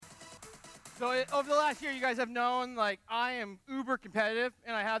Over the last year, you guys have known, like, I am uber competitive,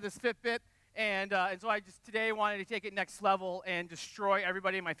 and I have this Fitbit, and so I just today wanted to take it next level and destroy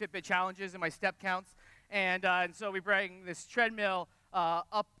everybody in my Fitbit challenges and my step counts, and so we bring this treadmill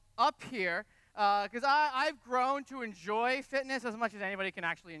up here, because I've grown to enjoy fitness as much as anybody can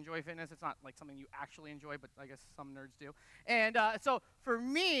actually enjoy fitness. It's not like something you actually enjoy, but I guess some nerds do. And so for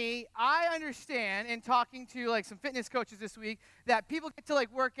me, I understand in talking to like some fitness coaches this week that people get to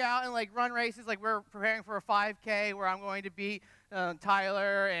like work out and like run races. Like we're preparing for a 5K where I'm going to beat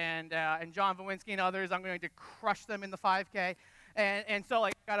Tyler and John Wawinski and others. I'm going to crush them in the 5K. And so,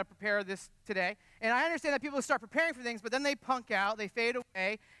 like, I got to prepare this today. And I understand that people start preparing for things, but then they punk out, they fade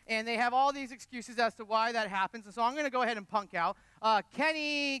away, and they have all these excuses as to why that happens. And so I'm going to go ahead and punk out.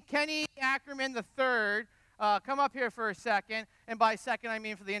 Kenny Ackerman III, come up here for a second. And by second, I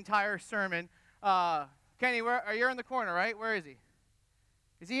mean for the entire sermon. Kenny, you're in the corner, right? Where is he?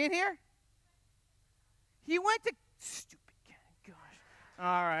 Is he in here? He went to, stupid Kenny, gosh.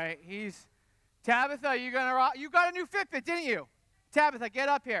 All right, Tabitha, you got a new Fitbit, didn't you? Tabitha, get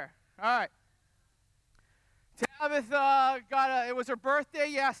up here. All right. Tabitha it was her birthday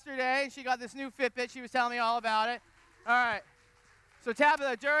yesterday. She got this new Fitbit. She was telling me all about it. All right. So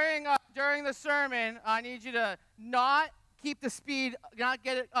Tabitha, during the sermon, I need you to not keep the speed, not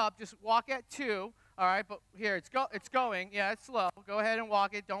get it up. Just walk at 2. All right. But here, it's going. Yeah, it's slow. Go ahead and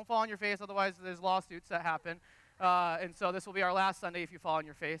walk it. Don't fall on your face, otherwise there's lawsuits that happen. And so this will be our last Sunday if you fall on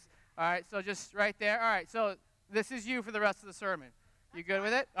your face. All right. So just right there. All right. So this is you for the rest of the sermon. You good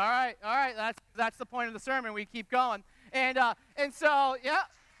with it? All right. That's the point of the sermon. We keep going. And so, yeah.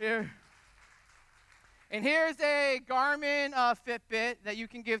 Here. And here's a Garmin Fitbit that you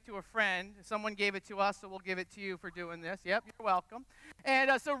can give to a friend. Someone gave it to us, so we'll give it to you for doing this. Yep, you're welcome. And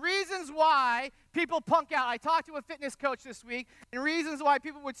so reasons why people punk out. I talked to a fitness coach this week, and reasons why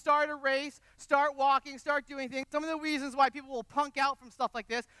people would start a race, start walking, start doing things. Some of the reasons why people will punk out from stuff like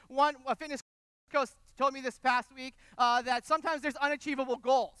this. A fitness coach told me this past week that sometimes there's unachievable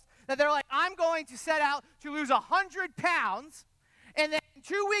goals. That they're like, I'm going to set out to lose 100 pounds, and then in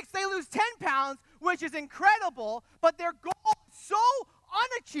 2 weeks they lose 10 pounds, which is incredible, but their goal is so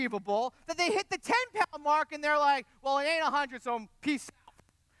unachievable that they hit the 10-pound mark, and they're like, well, it ain't 100, so peace out.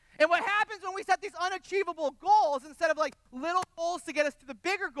 And what happens when we set these unachievable goals, instead of like little goals to get us to the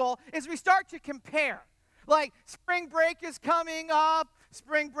bigger goal, is we start to compare. Like, spring break is coming up,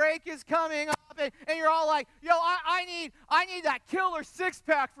 and you're all like, yo, I need that killer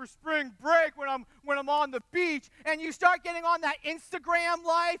six-pack for spring break when I'm on the beach. And you start getting on that Instagram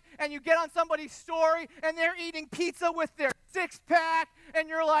life, and you get on somebody's story, and they're eating pizza with their six-pack, and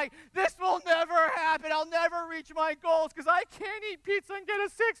you're like, this will never happen. I'll never reach my goals because I can't eat pizza and get a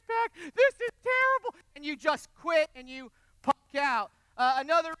six-pack. This is terrible. And you just quit, and you punk out.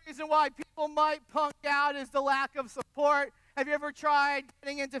 Another reason why people might punk out is the lack of support. Have you ever tried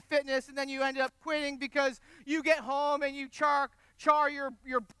getting into fitness and then you end up quitting because you get home and you char your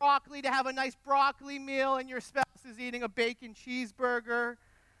broccoli to have a nice broccoli meal and your spouse is eating a bacon cheeseburger?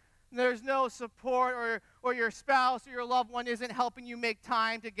 There's no support, or your spouse or your loved one isn't helping you make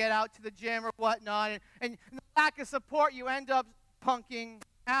time to get out to the gym or whatnot. And the lack of support, you end up punking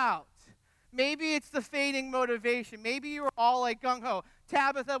out. Maybe it's the fading motivation. Maybe you were all like gung-ho.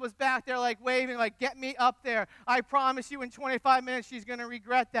 Tabitha was back there like waving, like, get me up there. I promise you in 25 minutes she's going to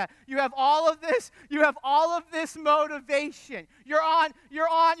regret that. You have all of this motivation. You're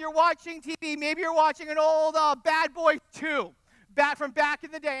watching TV. Maybe you're watching an old Bad Boys 2. From back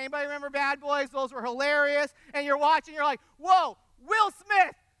in the day. Anybody remember Bad Boys? Those were hilarious. And you're watching, you're like, whoa, Will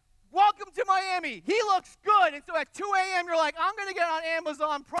Smith. Welcome to Miami. He looks good. And so at 2 a.m., you're like, I'm going to get on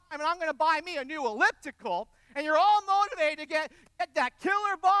Amazon Prime, and I'm going to buy me a new elliptical. And you're all motivated to get that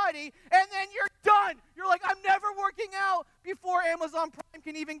killer body, and then you're done. You're like, I'm never working out before Amazon Prime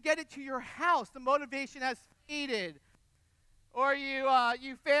can even get it to your house. The motivation has faded. Or you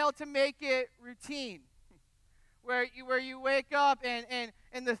fail to make it routine. Where you wake up, and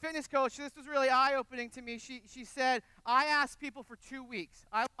the fitness coach, this was really eye-opening to me. She said, I ask people for 2 weeks.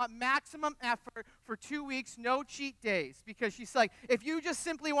 I want maximum effort for 2 weeks, no cheat days. Because she's like, if you just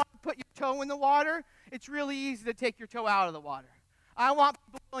simply want to put your toe in the water, it's really easy to take your toe out of the water. I want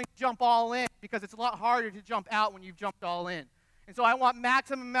people willing to jump all in because it's a lot harder to jump out when you've jumped all in. And so I want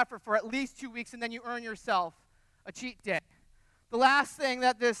maximum effort for at least 2 weeks, and then you earn yourself a cheat day. The last thing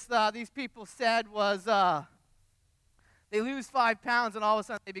that these people said was, they lose 5 pounds, and all of a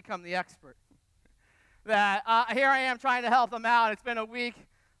sudden they become the expert. That here I am trying to help them out. It's been a week.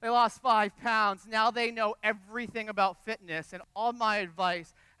 They lost 5 pounds. Now they know everything about fitness, and all my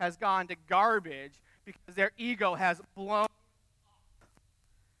advice has gone to garbage because their ego has blown up.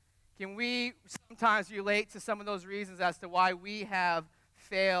 Can we sometimes relate to some of those reasons as to why we have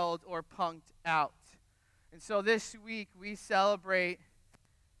failed or punked out? And so this week we celebrate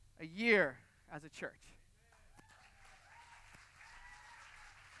a year as a church.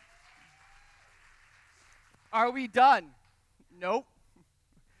 Are we done? Nope.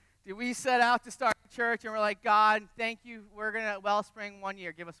 Did we set out to start a church and we're like, God, thank you, we're going to Wellspring 1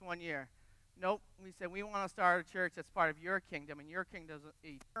 year, give us 1 year? Nope. We said we want to start a church that's part of your kingdom, and your kingdom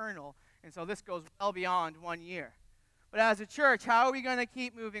is eternal, and so this goes well beyond 1 year. But as a church, how are we going to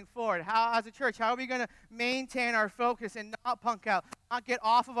keep moving forward? As a church, how are we going to maintain our focus and not punk out, not get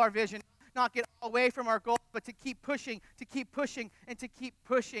off of our vision, not get away from our goals, but to keep pushing, and to keep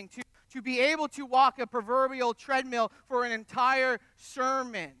pushing, to be able to walk a proverbial treadmill for an entire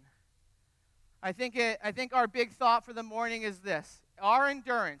sermon? I think our big thought for the morning is this. Our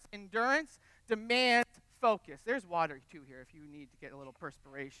endurance demands focus. There's water, too, here if you need to get a little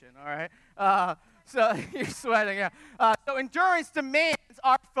perspiration, all right? So you're sweating, yeah. So endurance demands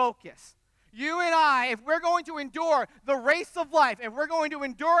our focus. You and I, if we're going to endure the race of life, if we're going to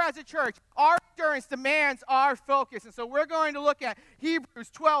endure as a church, our endurance demands our focus. And so we're going to look at Hebrews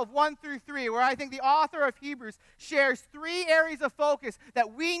 12, 1 through 3, where I think the author of Hebrews shares 3 areas of focus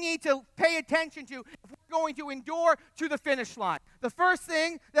that we need to pay attention to if we're going to endure to the finish line. The first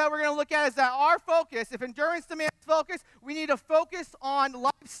thing that we're going to look at is that our focus, if endurance demands focus, we need to focus on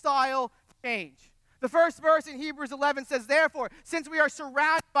lifestyle change. The first verse in Hebrews 11 says, therefore, since we are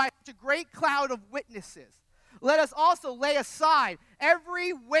surrounded by such a great cloud of witnesses, let us also lay aside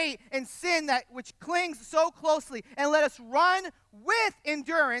every weight and sin which clings so closely, and let us run with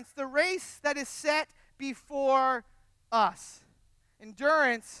endurance the race that is set before us.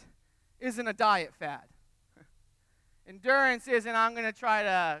 Endurance isn't a diet fad. Endurance isn't, I'm going to try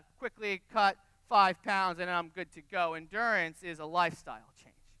to quickly cut 5 pounds and I'm good to go. Endurance is a lifestyle change.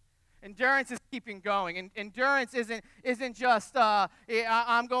 Endurance is keeping going. Endurance isn't just,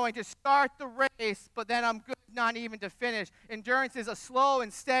 I'm going to start the race, but then I'm good not even to finish. Endurance is a slow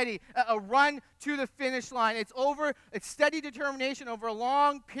and steady, a run to the finish line. It's steady determination over a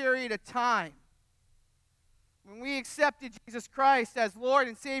long period of time. When we accepted Jesus Christ as Lord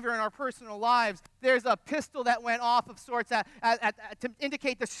and Savior in our personal lives, there's a pistol that went off of sorts to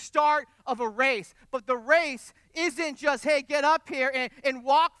indicate the start of a race. But the race isn't just, hey, get up here and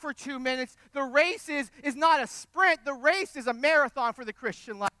walk for 2 minutes. The race is not a sprint. The race is a marathon for the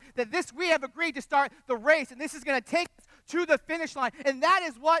Christian life. We have agreed to start the race, and this is going to take us to the finish line. And that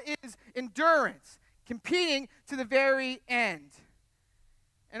is what is endurance, competing to the very end.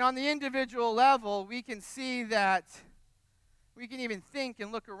 And on the individual level, we can see that, we can even think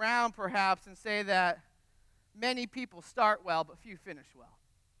and look around perhaps and say that many people start well, but few finish well.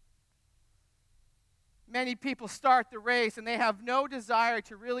 Many people start the race and they have no desire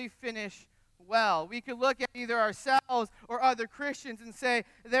to really finish well. We could look at either ourselves or other Christians and say,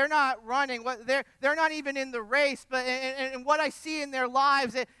 they're not running, they're not even in the race, but and what I see in their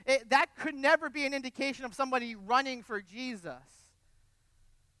lives, that could never be an indication of somebody running for Jesus.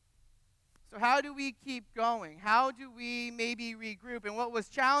 So how do we keep going? How do we maybe regroup? And what was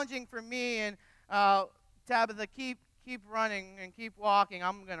challenging for me, and Tabitha, keep running and keep walking,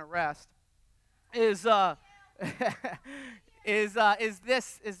 I'm going to rest, is this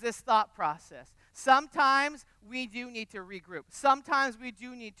thought process. Sometimes we do need to regroup. Sometimes we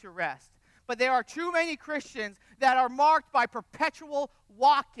do need to rest. But there are too many Christians that are marked by perpetual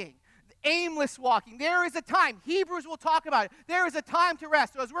walking. Aimless walking. There is a time. Hebrews will talk about it. There is a time to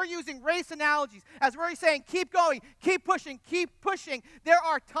rest. So as we're using race analogies, as we're saying keep going, keep pushing, there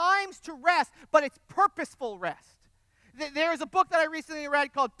are times to rest, but it's purposeful rest. There is a book that I recently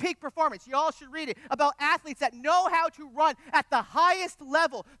read called Peak Performance. You all should read it, about athletes that know how to run at the highest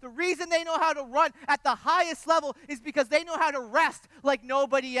level. The reason they know how to run at the highest level is because they know how to rest like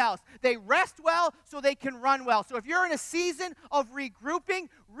nobody else. They rest well so they can run well. So if you're in a season of regrouping,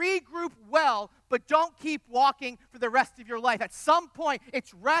 regroup well, but don't keep walking for the rest of your life. At some point,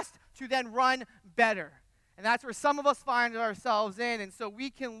 it's rest to then run better. And that's where some of us find ourselves in. And so we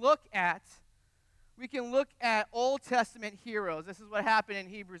can look at Old Testament heroes. This is what happened in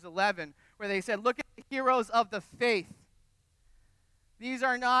Hebrews 11, where they said, look at the heroes of the faith. These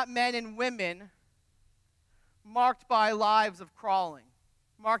are not men and women marked by lives of crawling,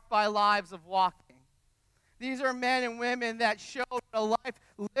 marked by lives of walking. These are men and women that showed a life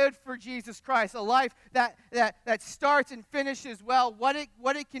lived for Jesus Christ, a life that starts and finishes well, what it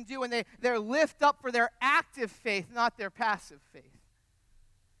can do, and they're lift up for their active faith, not their passive faith.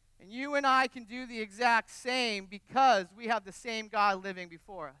 And you and I can do the exact same because we have the same God living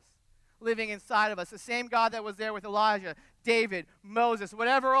before us. living inside of us. The same God that was there with Elijah, David, Moses,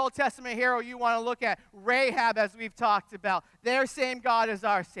 whatever Old Testament hero you want to look at, Rahab, as we've talked about. Their same God is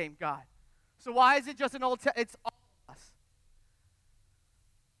our same God. So why is it just an it's all of us.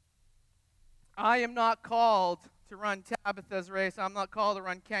 I am not called to run Tabitha's race. I'm not called to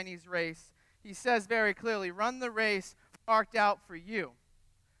run Kenny's race. He says very clearly, run the race marked out for you.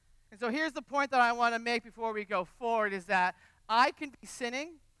 And so here's the point that I want to make before we go forward is that I can be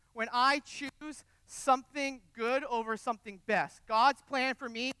sinning when I choose something good over something best. God's plan for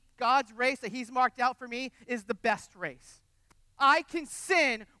me, God's race that he's marked out for me is the best race. I can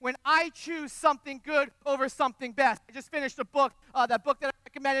sin when I choose something good over something best. I just finished a book, that book that I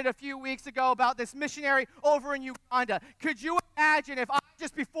recommended a few weeks ago about this missionary over in Uganda. Could you imagine if I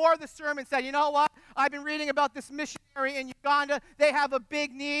just before the sermon said, you know what, I've been reading about this missionary in Uganda. They have a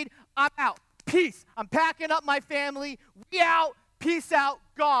big need. I'm out. Peace. I'm packing up my family. We out. Peace out.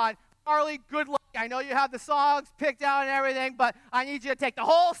 Gone. Harley, good luck. I know you have the songs picked out and everything, but I need you to take the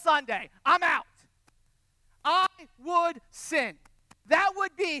whole Sunday. I'm out. I would sin. That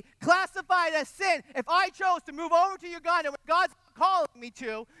would be classified as sin if I chose to move over to Uganda when God's calling me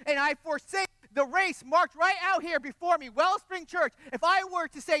to, and I forsake the race marked right out here before me, Wellspring Church. If I were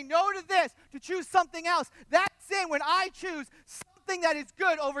to say no to this, to choose something else, that's sin when I choose something that is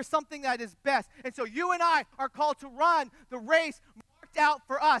good over something that is best. And so you and I are called to run the race marked out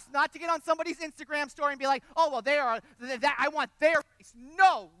for us, not to get on somebody's Instagram story and be like, oh, well, I want their race.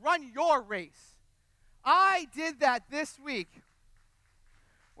 No, run your race. I did that this week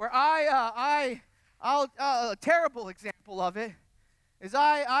where a terrible example of it is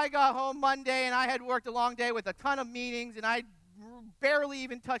I got home Monday and I had worked a long day with a ton of meetings and I barely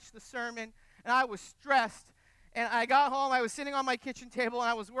even touched the sermon and I was stressed. And I got home, I was sitting on my kitchen table and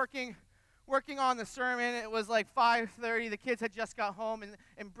I was working on the sermon. It was like 5:30. The kids had just got home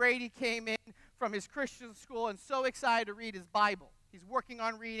and Brady came in from his Christian school and so excited to read his Bible. He's working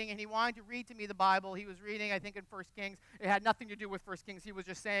on reading, and he wanted to read to me the Bible. He was reading, I think, in 1 Kings. It had nothing to do with 1 Kings. He was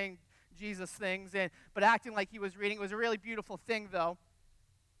just saying Jesus things, but acting like he was reading. It was a really beautiful thing, though.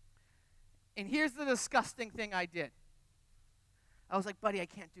 And here's the disgusting thing I did. I was like, buddy, I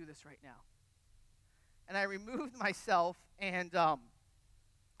can't do this right now. And I removed myself and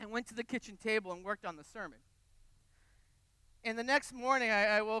went to the kitchen table and worked on the sermon. And the next morning,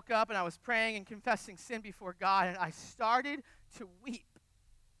 I woke up, and I was praying and confessing sin before God, and I started to weep.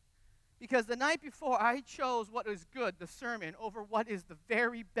 Because the night before, I chose what was good, the sermon, over what is the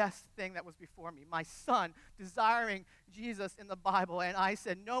very best thing that was before me. My son desiring Jesus in the Bible, and I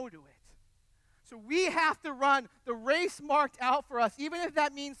said no to it. So we have to run the race marked out for us, even if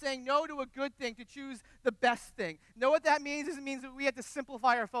that means saying no to a good thing to choose the best thing. Know what that means? It means that we have to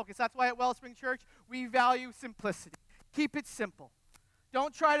simplify our focus. That's why at Wellspring Church, we value simplicity. Keep it simple.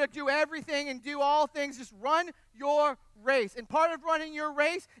 Don't try to do everything and do all things. Just run your race. And part of running your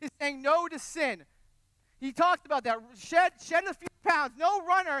race is saying no to sin. He talked about that. Shed a few pounds. No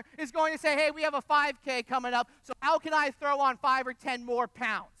runner is going to say, hey, we have a 5K coming up, so how can I throw on 5 or 10 more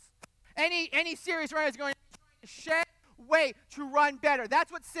pounds? Any serious runner is going to shed weight to run better.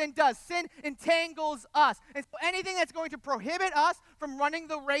 That's what sin does. Sin entangles us. And so anything that's going to prohibit us from running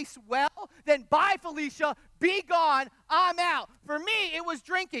the race well, then bye, Felicia, be gone, I'm out. For me, it was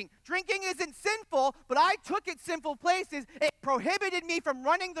drinking. Drinking isn't sinful, but I took it sinful places. It prohibited me from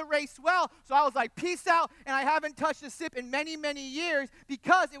running the race well. So I was like, peace out, and I haven't touched a sip in many, many years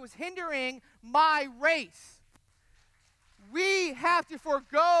because it was hindering my race. We have to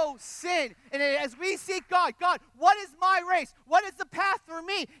forego sin. And as we seek God, what is my race? What is the path for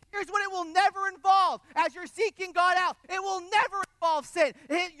me? Here's what it will never involve. As you're seeking God out, it will never involve sin.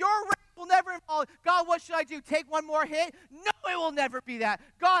 Your race will never involve, God, what should I do? Take one more hit? No, it will never be that.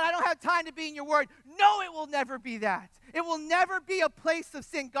 God, I don't have time to be in your word. No, it will never be that. It will never be a place of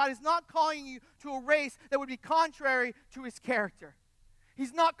sin. God is not calling you to a race that would be contrary to his character.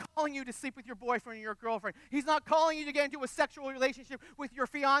 He's not calling you to sleep with your boyfriend or your girlfriend. He's not calling you to get into a sexual relationship with your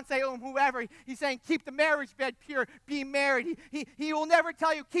fiance or whoever. He's saying keep the marriage bed pure, be married. He will never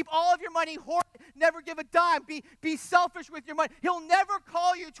tell you keep all of your money hoarded, never give a dime, be selfish with your money. He'll never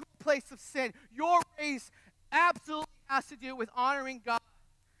call you to a place of sin. Your race absolutely has to do with honoring God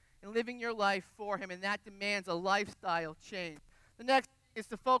and living your life for him, and that demands a lifestyle change. The next is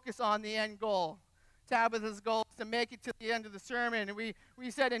to focus on the end goal. Tabitha's goal is to make it to the end of the sermon. And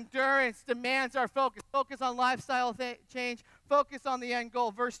we said endurance demands our focus. Focus on lifestyle change. Focus on the end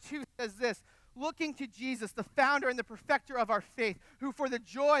goal. Verse 2 says this, looking to Jesus, the founder and the perfecter of our faith, who for the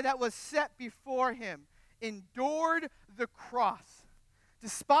joy that was set before him endured the cross,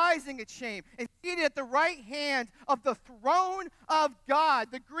 despising its shame, and seated at the right hand of the throne of God.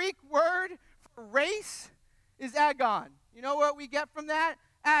 The Greek word for race is agon. You know what we get from that?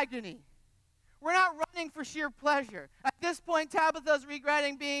 Agony. We're not running for sheer pleasure. At this point, Tabitha's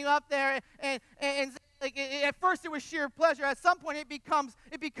regretting being up there, and like, at first it was sheer pleasure. At some point, it becomes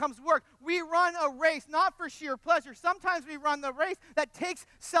work. We run a race not for sheer pleasure. Sometimes we run the race that takes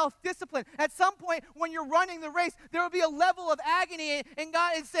self-discipline. At some point, when you're running the race, there will be a level of agony, and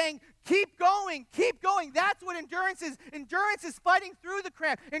God is saying, keep going, keep going. That's what endurance is. Endurance is fighting through the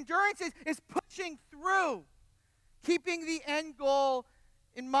cramp. Endurance is pushing through, keeping the end goal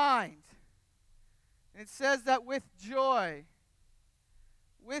in mind. And it says that with joy,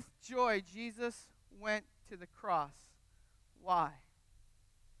 Jesus went to the cross. Why?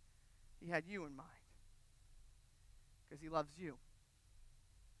 He had you in mind. Because he loves you.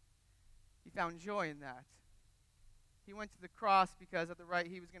 He found joy in that. He went to the cross because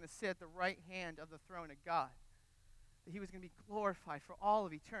he was going to sit at the right hand of the throne of God. That he was going to be glorified for all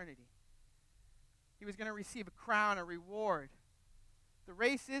of eternity. He was going to receive a crown, a reward. The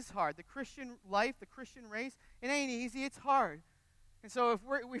race is hard. The Christian life, the Christian race, it ain't easy. It's hard. And so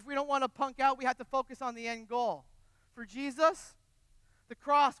if we don't want to punk out, we have to focus on the end goal. For Jesus, the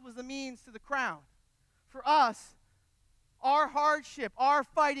cross was the means to the crown. For us, our hardship, our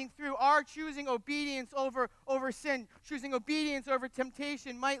fighting through, our choosing obedience over sin, choosing obedience over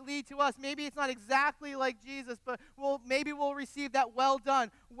temptation might lead to us. Maybe it's not exactly like Jesus, but maybe we'll receive that well done,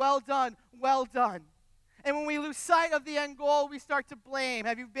 well done, well done. And when we lose sight of the end goal, we start to blame.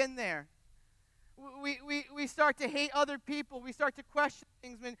 Have you been there? We start to hate other people. We start to question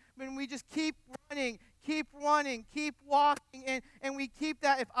things when we just keep running, keep walking, and we keep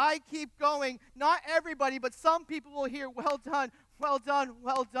that. If I keep going, not everybody, but some people will hear, well done, well done,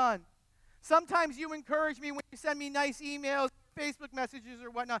 well done. Sometimes you encourage me when you send me nice emails, Facebook messages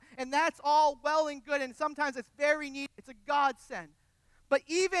or whatnot, and that's all well and good, and sometimes it's very neat. It's a godsend. But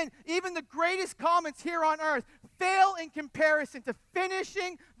even the greatest comments here on earth fail in comparison to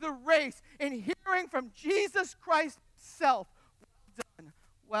finishing the race and hearing from Jesus Christ himself, well done,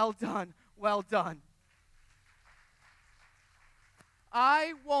 well done, well done.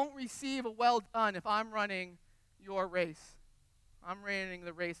 I won't receive a well done if I'm running your race. I'm running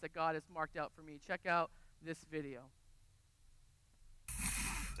the race that God has marked out for me. Check out this video.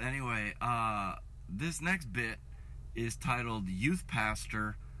 Anyway, this next bit is titled Youth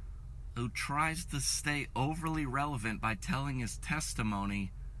Pastor Who Tries to Stay Overly Relevant by Telling His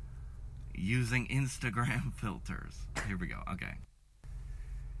Testimony Using Instagram Filters. Here we go. Okay.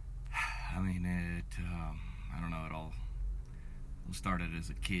 I mean, I don't know, it all started as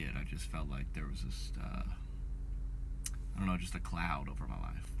a kid. I just felt like there was this, just a cloud over my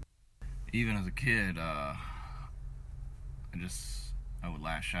life. Even as a kid, I would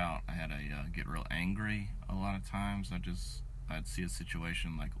lash out. I had to get real angry a lot of times. I'd see a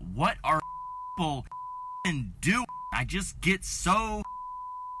situation like, what are people doing? I just get so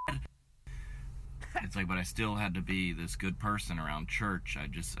It's like, but I still had to be this good person around church. I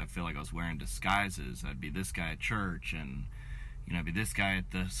feel like I was wearing disguises. I'd be this guy at church, and I'd be this guy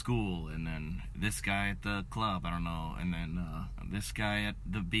at the school, and then this guy at the club, I don't know, and then this guy at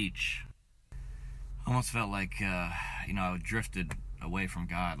the beach. Almost felt like, I drifted away from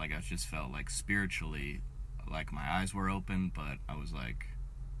God. Like, I just felt like spiritually, like my eyes were open, but I was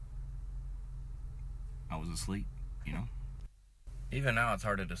asleep, Even now, it's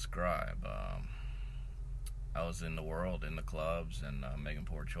hard to describe. I was in the world, in the clubs, and making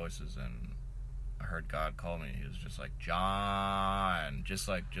poor choices, and I heard God call me. He was just like, John, just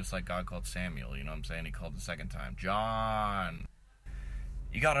like God called Samuel, you know what I'm saying? He called the second time, John.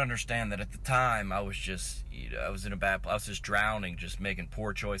 You gotta understand that at the time, I was just drowning, just making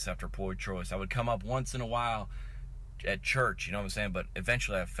poor choice after poor choice. I would come up once in a while at church, you know what I'm saying? But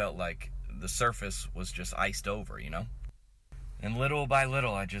eventually I felt like the surface was just iced over, And little by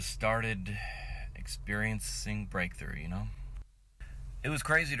little, I just started experiencing breakthrough, It was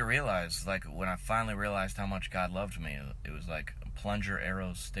crazy to realize, like, when I finally realized how much God loved me, it was like plunger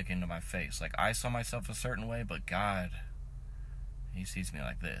arrows sticking to my face. Like, I saw myself a certain way, but God, He sees me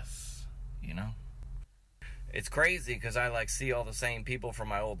like this, It's crazy because I, see all the same people from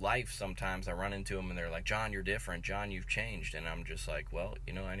my old life. Sometimes I run into them and they're like, John, you're different. John, you've changed. And I'm just like, well,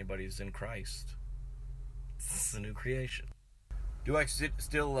 anybody who's in Christ, it's a new creation. Do I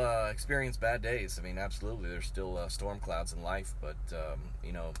still experience bad days? I mean, absolutely. There's still storm clouds in life, but,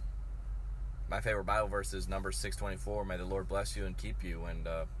 my favorite Bible verse is Numbers 6:24. May the Lord bless you and keep you, and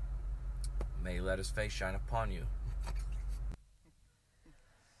may He let His face shine upon you.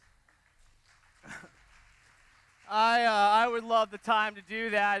 I would love the time to do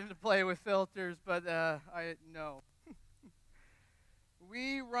that and to play with filters, but no.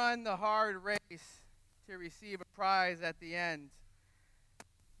 We run the hard race to receive a prize at the end.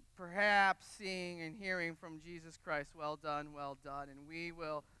 Perhaps seeing and hearing from Jesus Christ, well done, and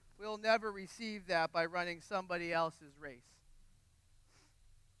we'll never receive that by running somebody else's race.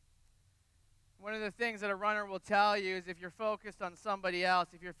 One of the things that a runner will tell you is if you're focused on somebody else,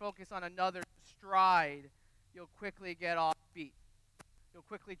 if you're focused on another stride, you'll quickly get off beat. You'll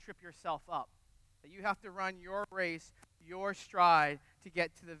quickly trip yourself up. That you have to run your race, your stride, to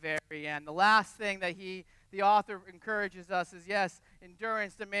get to the very end. The last thing that the author encourages us is, yes,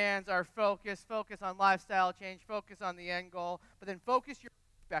 endurance demands our focus on lifestyle change, focus on the end goal, but then focus your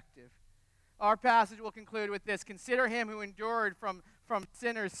perspective. Our passage will conclude with this: consider him who endured from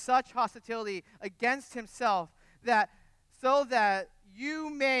sinners such hostility against himself, so that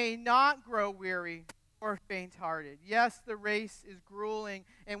you may not grow weary or faint-hearted. Yes, the race is grueling,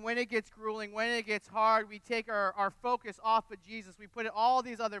 and when it gets grueling, when it gets hard, we take our focus off of Jesus. We put it all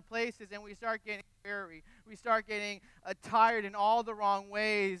these other places, and we start getting weary. We start getting tired in all the wrong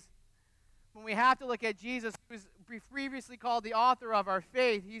ways. When we have to look at Jesus, who was previously called the author of our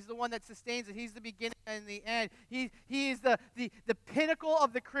faith, he's the one that sustains it. He's the beginning and the end. He is the pinnacle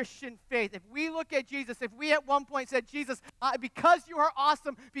of the Christian faith. If we look at Jesus, if we at one point said, Jesus, because you are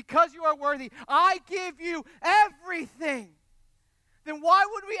awesome, because you are worthy, I give you everything, then why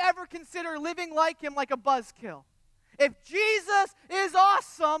would we ever consider living like him like a buzzkill? If Jesus is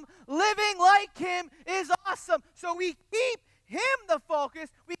awesome, living like him is awesome. So we keep him the focus,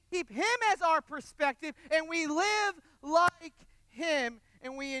 we keep him as our perspective, and we live like him,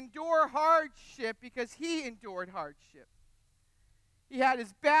 and we endure hardship because he endured hardship. He had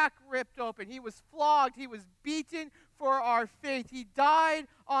his back ripped open. He was flogged. He was beaten for our faith. He died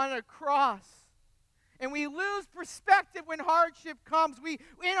on a cross. And we lose perspective when hardship comes.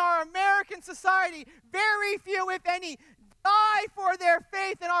 In our American society, very few, if any, die for their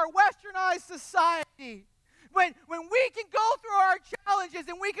faith in our westernized society. When we can go through our challenges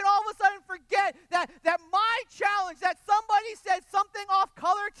and we can all of a sudden forget that my challenge, that somebody said something off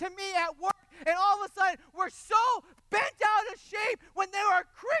color to me at work, and all of a sudden we're so bent out of shape when there are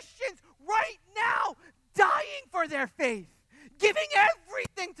Christians right now dying for their faith, giving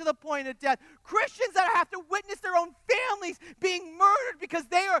everything to the point of death. Christians that have to witness their own families being murdered because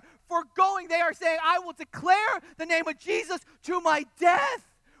they are saying, I will declare the name of Jesus to my death.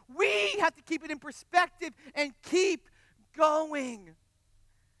 We have to keep it in perspective and keep going.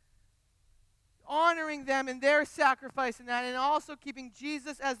 Honoring them in their sacrifice in that, and also keeping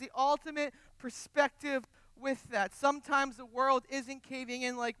Jesus as the ultimate perspective with that. Sometimes the world isn't caving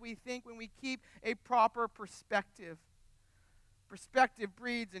in like we think when we keep a proper perspective. Perspective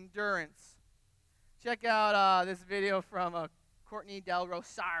breeds endurance. Check out this video from Courtney Del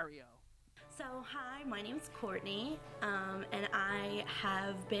Rosario. So hi, my name's Courtney, and I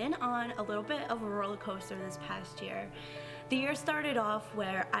have been on a little bit of a roller coaster this past year. The year started off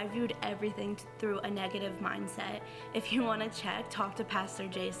where I viewed everything through a negative mindset. If you want to check, talk to Pastor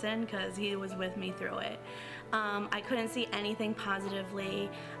Jason, because he was with me through it. I couldn't see anything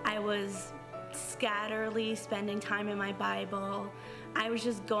positively. I was scatterly spending time in my Bible. I was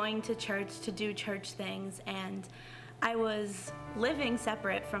just going to church to do church things, and I was living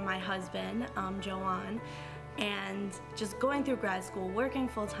separate from my husband, Joanne, and just going through grad school, working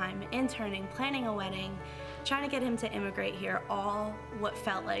full-time, interning, planning a wedding, trying to get him to immigrate here, all what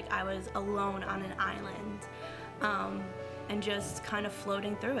felt like I was alone on an island, and just kind of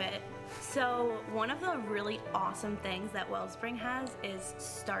floating through it. So one of the really awesome things that Wellspring has is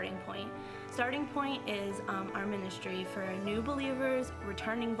Starting Point. Starting Point is our ministry for new believers,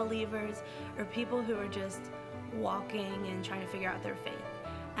 returning believers, or people who are just walking and trying to figure out their faith.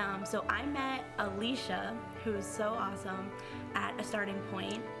 So I met Alicia, who's so awesome, at a Starting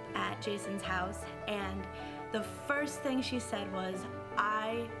Point at Jason's house, and the first thing she said was,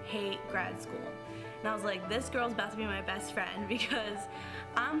 I hate grad school. And I was like, this girl's about to be my best friend, because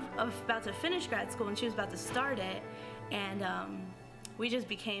I'm about to finish grad school and she was about to start it, and we just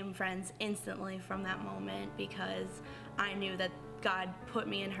became friends instantly from that moment, because I knew that God put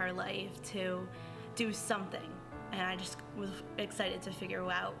me in her life to do something, and I just was excited to figure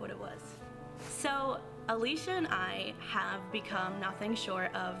out what it was. So Alicia and I have become nothing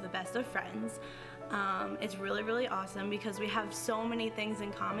short of the best of friends. It's really, really awesome because we have so many things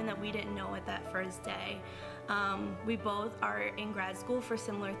in common that we didn't know at that first day. We both are in grad school for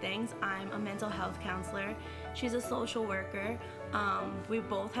similar things. I'm a mental health counselor. She's a social worker. We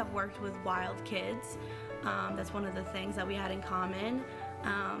both have worked with wild kids. That's one of the things that we had in common.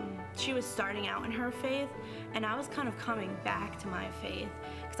 She was starting out in her faith, and I was kind of coming back to my faith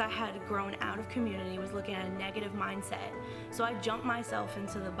because I had grown out of community, was looking at a negative mindset. So I jumped myself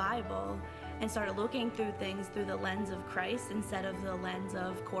into the Bible and started looking through things through the lens of Christ instead of the lens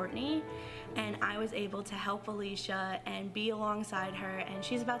of Courtney. And I was able to help Alicia and be alongside her, and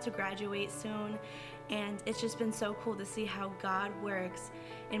she's about to graduate soon. And it's just been so cool to see how God works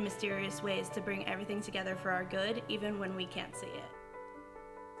in mysterious ways to bring everything together for our good, even when we can't see it.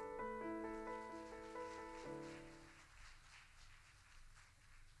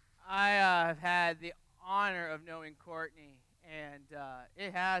 I have had the honor of knowing Courtney, and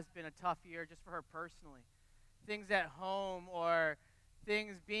it has been a tough year just for her personally. Things at home, or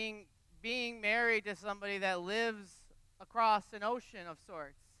things being married to somebody that lives across an ocean of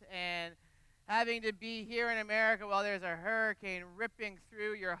sorts, and having to be here in America while there's a hurricane ripping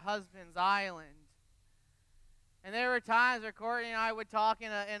through your husband's island. And there were times where Courtney and I would talk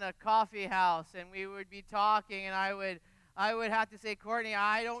in a coffee house, and we would be talking, and I would have to say, Courtney,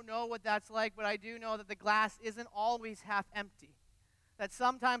 I don't know what that's like, but I do know that the glass isn't always half empty. That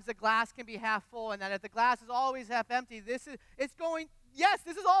sometimes the glass can be half full, and that if the glass is always half empty, this is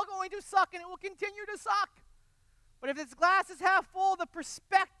all going to suck, and it will continue to suck. But if this glass is half full, the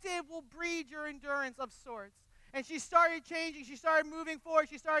perspective will breed your endurance of sorts. And she started changing. She started moving forward.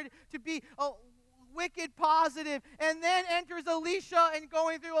 She started to be wicked positive. And then enters Alicia and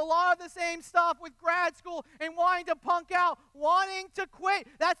going through a lot of the same stuff with grad school and wanting to punk out, wanting to quit.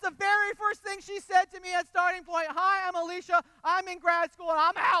 That's the very first thing she said to me at starting point. Hi, I'm Alicia. I'm in grad school and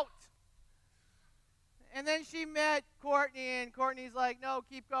I'm out. And then she met Courtney, and Courtney's like, no,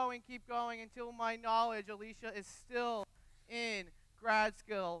 keep going, until my knowledge, Alicia is still in grad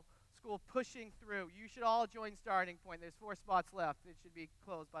school pushing through. You should all join Starting Point. There's 4 spots left. It should be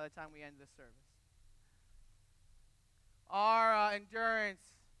closed by the time we end this service. Our endurance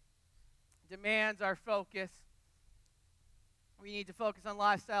demands our focus. We need to focus on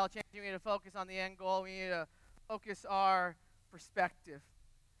lifestyle change. We need to focus on the end goal. We need to focus our perspective.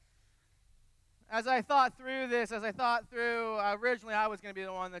 As I thought through this, originally I was going to be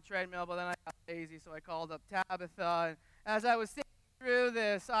the one on the treadmill, but then I got lazy, so I called up Tabitha. And as I was thinking through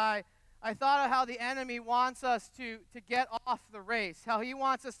this, I thought of how the enemy wants us to get off the race, how he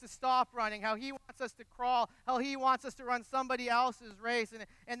wants us to stop running, how he wants us to crawl, how he wants us to run somebody else's race.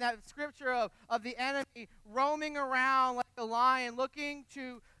 And that scripture of the enemy roaming around like a lion, looking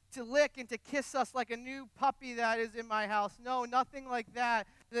to lick and to kiss us like a new puppy that is in my house. No, nothing like that.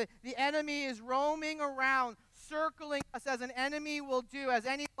 The enemy is roaming around, circling us as an enemy will do, as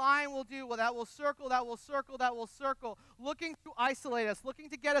any lion will do. Well, that will circle, looking to isolate us, looking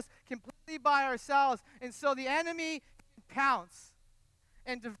to get us completely by ourselves. And so the enemy can pounce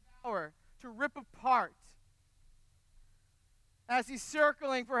and devour, to rip apart. As he's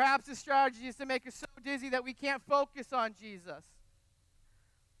circling, perhaps his strategy is to make us so dizzy that we can't focus on Jesus.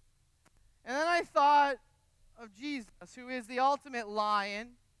 And then I thought of Jesus, who is the ultimate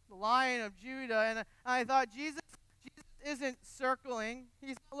lion, the Lion of Judah. And I thought, Jesus isn't circling.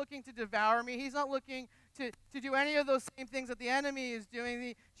 He's not looking to devour me. He's not looking to do any of those same things that the enemy is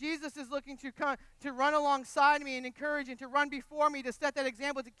doing. Jesus is looking to run alongside me and encourage, and to run before me, to set that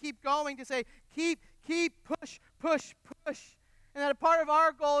example, to keep going, to say, keep, push. And that a part of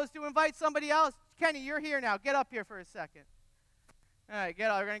our goal is to invite somebody else. Kenny, you're here now. Get up here for a second. All right, get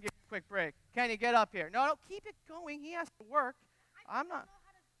up. We're going to give you a quick break. Kenny, get up here. No, keep it going. He has to work. I'm not.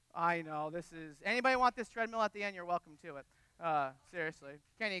 I know. This is. Anybody want this treadmill at the end? You're welcome to it. Seriously.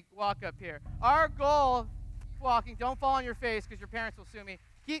 Kenny, walk up here. Our goal, keep walking. Don't fall on your face because your parents will sue me.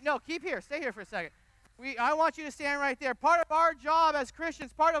 Keep here. Stay here for a second. I want you to stand right there. Part of our job as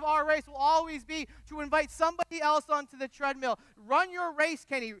Christians, part of our race will always be to invite somebody else onto the treadmill. Run your race,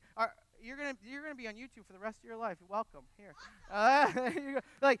 Kenny. You're gonna be on YouTube for the rest of your life. You're welcome. Here.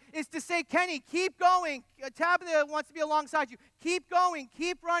 It's to say, Kenny, keep going. Tabitha wants to be alongside you. Keep going.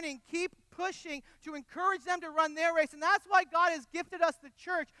 Keep running. Keep pushing, to encourage them to run their race. And that's why God has gifted us, the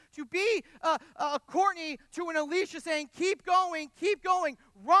church, to be a Courtney to an Alicia, saying, keep going.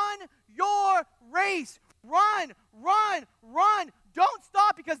 Run your race. Run. Don't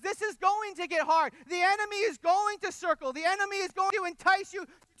stop, because this is going to get hard. The enemy is going to circle. The enemy is going to entice you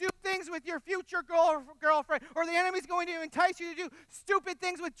to do things with your future girlfriend, or the enemy is going to entice you to do stupid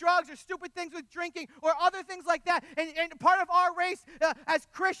things with drugs, or stupid things with drinking, or other things like that. And part of our race as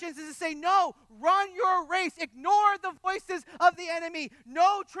Christians is to say, no, run your race. Ignore the voices of the enemy.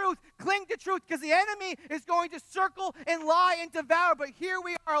 Know truth. Cling to truth, because the enemy is going to circle and lie and devour. But here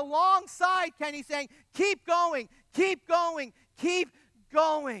we are alongside Kenny, saying, keep going.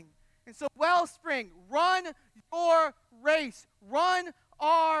 And so, Wellspring, run your race. Run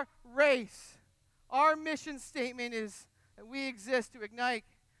Grace, our mission statement is that we exist to ignite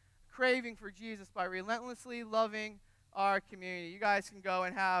craving for Jesus by relentlessly loving our community. You guys can go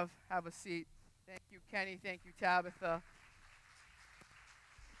and have a seat. Thank you, Kenny. Thank you, Tabitha.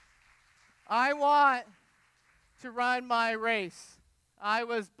 I want to run my race. I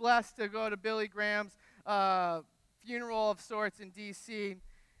was blessed to go to Billy Graham's funeral of sorts in D.C.,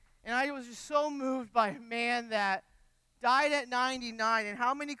 and I was just so moved by a man that died at 99. And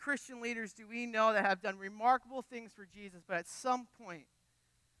how many Christian leaders do we know that have done remarkable things for Jesus, but at some point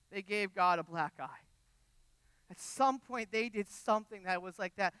they gave God a black eye? At some point they did something that was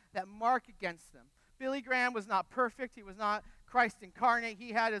like that mark against them. Billy Graham was not perfect. He was not Christ incarnate.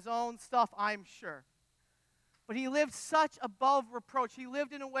 He had his own stuff, I'm sure. But he lived such above reproach. He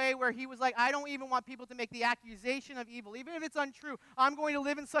lived in a way where he was like, I don't even want people to make the accusation of evil. Even if it's untrue, I'm going to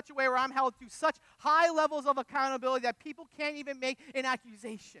live in such a way where I'm held to such high levels of accountability that people can't even make an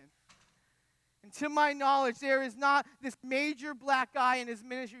accusation. And to my knowledge, there is not this major black guy in his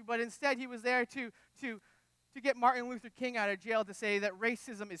ministry, but instead he was there to get Martin Luther King out of jail, to say that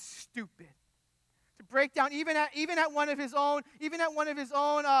racism is stupid. To break down, even at one of his own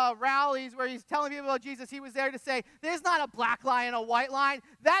rallies where he's telling people about Jesus, he was there to say, there's not a black line and a white line.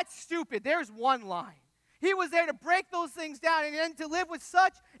 That's stupid. There's one line. He was there to break those things down and then to live with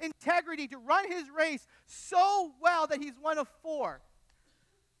such integrity, to run his race so well that he's one of 4.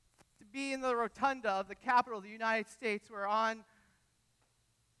 To be in the rotunda of the Capitol of the United States, where on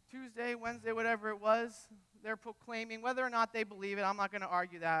Tuesday, Wednesday, whatever it was, they're proclaiming, whether or not they believe it, I'm not going to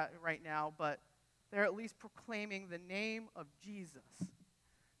argue that right now, but they're at least proclaiming the name of Jesus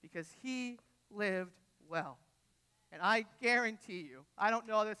because he lived well. And I guarantee you, I don't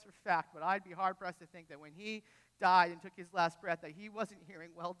know this for fact, but I'd be hard-pressed to think that when he died and took his last breath, that he wasn't hearing,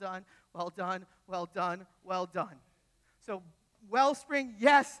 well done, well done, well done, well done. So, Wellspring,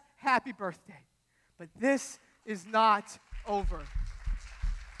 yes, happy birthday. But this is not over.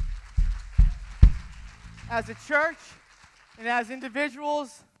 As a church and as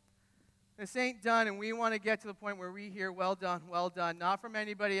individuals, this ain't done, and we want to get to the point where we hear, well done, not from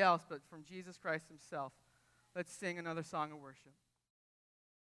anybody else, but from Jesus Christ himself. Let's sing another song of worship.